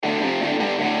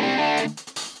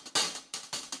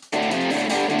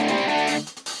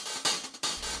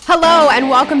Hello and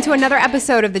welcome to another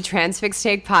episode of the Transfix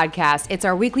Take podcast. It's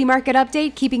our weekly market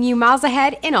update, keeping you miles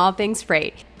ahead in all things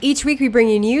freight. Each week we bring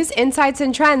you news, insights,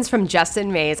 and trends from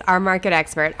Justin Mays, our market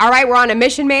expert. All right, we're on a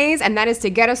mission, Mays, and that is to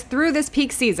get us through this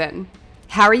peak season.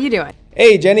 How are you doing?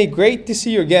 Hey, Jenny, great to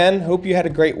see you again. Hope you had a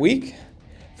great week.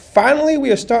 Finally,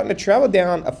 we are starting to travel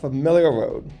down a familiar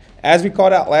road. As we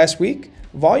called out last week,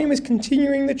 volume is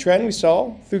continuing the trend we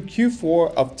saw through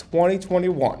Q4 of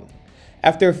 2021.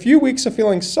 After a few weeks of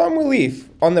feeling some relief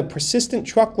on the persistent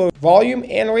truckload volume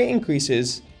and rate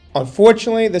increases,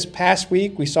 unfortunately, this past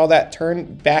week we saw that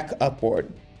turn back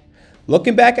upward.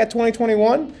 Looking back at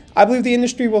 2021, I believe the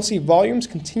industry will see volumes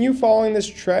continue following this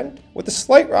trend with a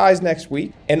slight rise next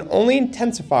week and only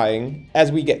intensifying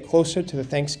as we get closer to the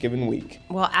Thanksgiving week.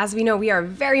 Well, as we know, we are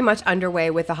very much underway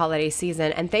with the holiday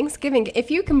season, and Thanksgiving, if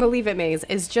you can believe it, Mays,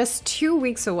 is just 2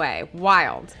 weeks away.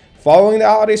 Wild. Following the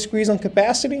holiday squeeze on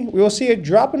capacity, we will see a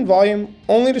drop in volume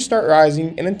only to start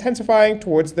rising and intensifying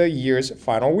towards the year's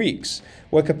final weeks,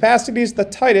 where capacity is the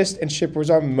tightest and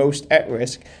shippers are most at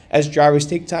risk as drivers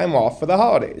take time off for the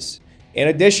holidays. In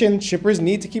addition, shippers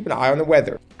need to keep an eye on the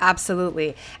weather.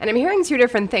 Absolutely. And I'm hearing two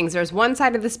different things. There's one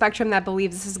side of the spectrum that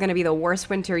believes this is going to be the worst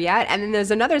winter yet, and then there's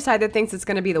another side that thinks it's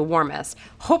going to be the warmest.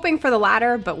 Hoping for the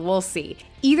latter, but we'll see.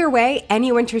 Either way,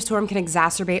 any winter storm can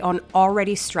exacerbate an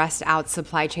already stressed out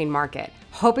supply chain market.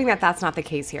 Hoping that that's not the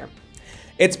case here.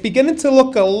 It's beginning to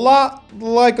look a lot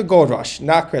like a gold rush,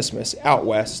 not Christmas, out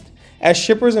west, as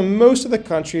shippers in most of the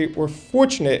country were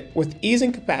fortunate with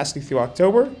easing capacity through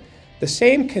October. The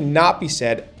same cannot be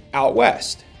said out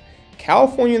west.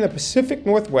 California and the Pacific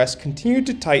Northwest continued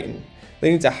to tighten,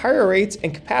 leading to higher rates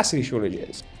and capacity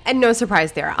shortages. And no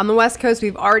surprise there. On the West Coast,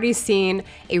 we've already seen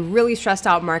a really stressed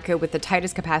out market with the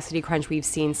tightest capacity crunch we've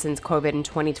seen since COVID in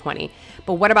 2020.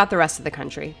 But what about the rest of the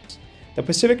country? The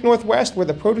Pacific Northwest, where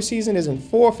the produce season is in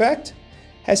full effect,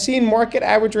 has seen market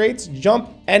average rates jump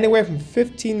anywhere from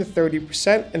 15 to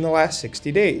 30% in the last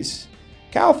 60 days.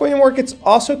 California markets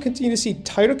also continue to see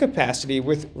tighter capacity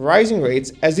with rising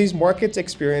rates as these markets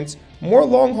experience more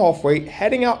long-haul freight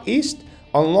heading out east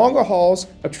on longer hauls,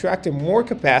 attracting more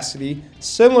capacity,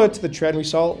 similar to the trend we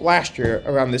saw last year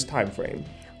around this time frame.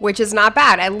 Which is not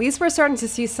bad. At least we're starting to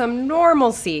see some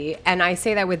normalcy, and I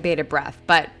say that with bated breath.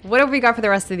 But what have we got for the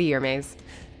rest of the year, Mays?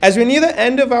 As we near the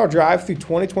end of our drive through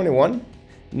 2021,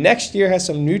 next year has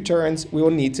some new turns we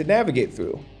will need to navigate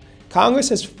through. Congress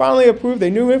has finally approved a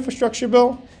new infrastructure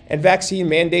bill, and vaccine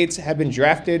mandates have been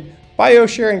drafted by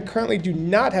OSHA and currently do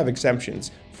not have exemptions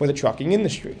for the trucking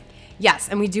industry. Yes,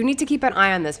 and we do need to keep an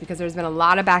eye on this because there's been a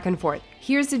lot of back and forth.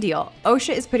 Here's the deal.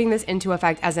 OSHA is putting this into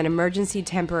effect as an emergency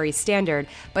temporary standard,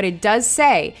 but it does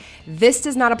say this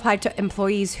does not apply to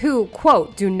employees who,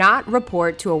 quote, do not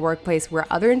report to a workplace where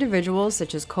other individuals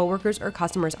such as coworkers or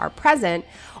customers are present,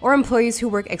 or employees who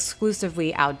work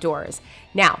exclusively outdoors.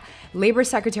 Now, Labor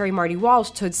Secretary Marty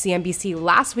Walsh told CNBC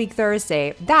last week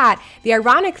Thursday that the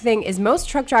ironic thing is most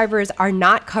truck drivers are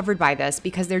not covered by this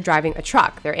because they're driving a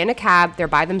truck. They're in a cab, they're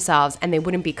by themselves, and they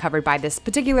wouldn't be covered by this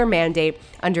particular mandate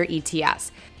under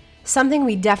ETS. Something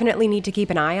we definitely need to keep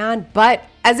an eye on, but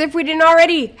as if we didn't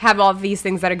already have all of these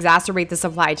things that exacerbate the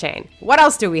supply chain. What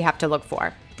else do we have to look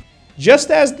for?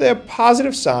 Just as there are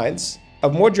positive signs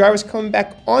of more drivers coming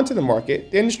back onto the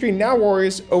market, the industry now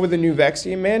worries over the new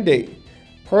vaccine mandate.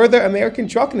 Per the American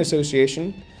Trucking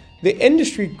Association, the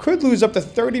industry could lose up to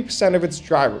 30% of its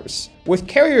drivers. With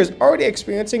carriers already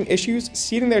experiencing issues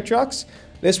seating their trucks,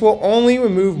 this will only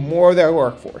remove more of their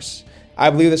workforce. I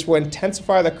believe this will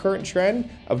intensify the current trend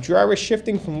of drivers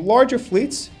shifting from larger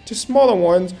fleets to smaller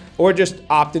ones or just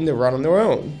opting to run on their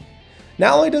own.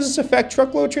 Not only does this affect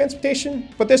truckload transportation,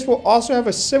 but this will also have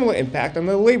a similar impact on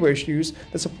the labor issues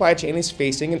the supply chain is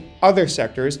facing in other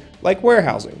sectors like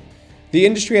warehousing. The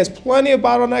industry has plenty of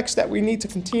bottlenecks that we need to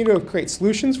continue to create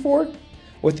solutions for.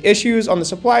 With issues on the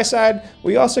supply side,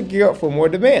 we also gear up for more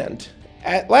demand.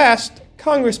 At last,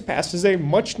 Congress passes a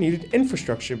much-needed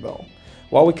infrastructure bill.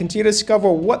 While we continue to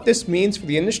discover what this means for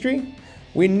the industry,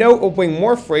 we know it will bring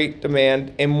more freight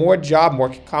demand and more job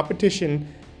market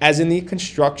competition, as in the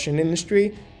construction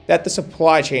industry, that the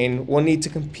supply chain will need to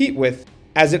compete with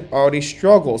as it already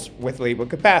struggles with labor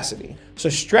capacity. So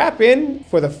strap in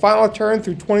for the final turn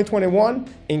through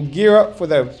 2021 and gear up for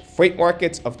the freight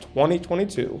markets of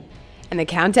 2022. And the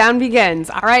countdown begins.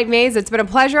 All right, Mays, it's been a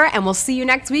pleasure, and we'll see you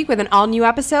next week with an all-new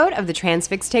episode of the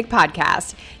Transfix Take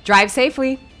podcast. Drive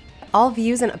safely. All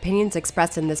views and opinions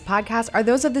expressed in this podcast are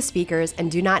those of the speakers and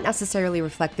do not necessarily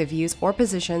reflect the views or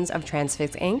positions of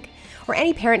Transfix Inc., or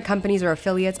any parent companies or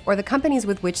affiliates or the companies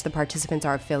with which the participants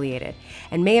are affiliated,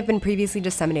 and may have been previously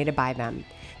disseminated by them.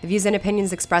 The views and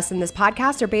opinions expressed in this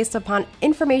podcast are based upon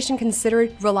information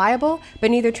considered reliable,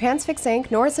 but neither Transfix Inc.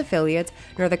 nor its affiliates,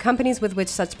 nor the companies with which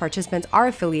such participants are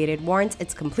affiliated warrants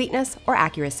its completeness or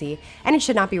accuracy, and it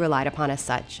should not be relied upon as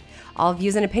such. All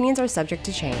views and opinions are subject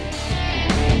to change.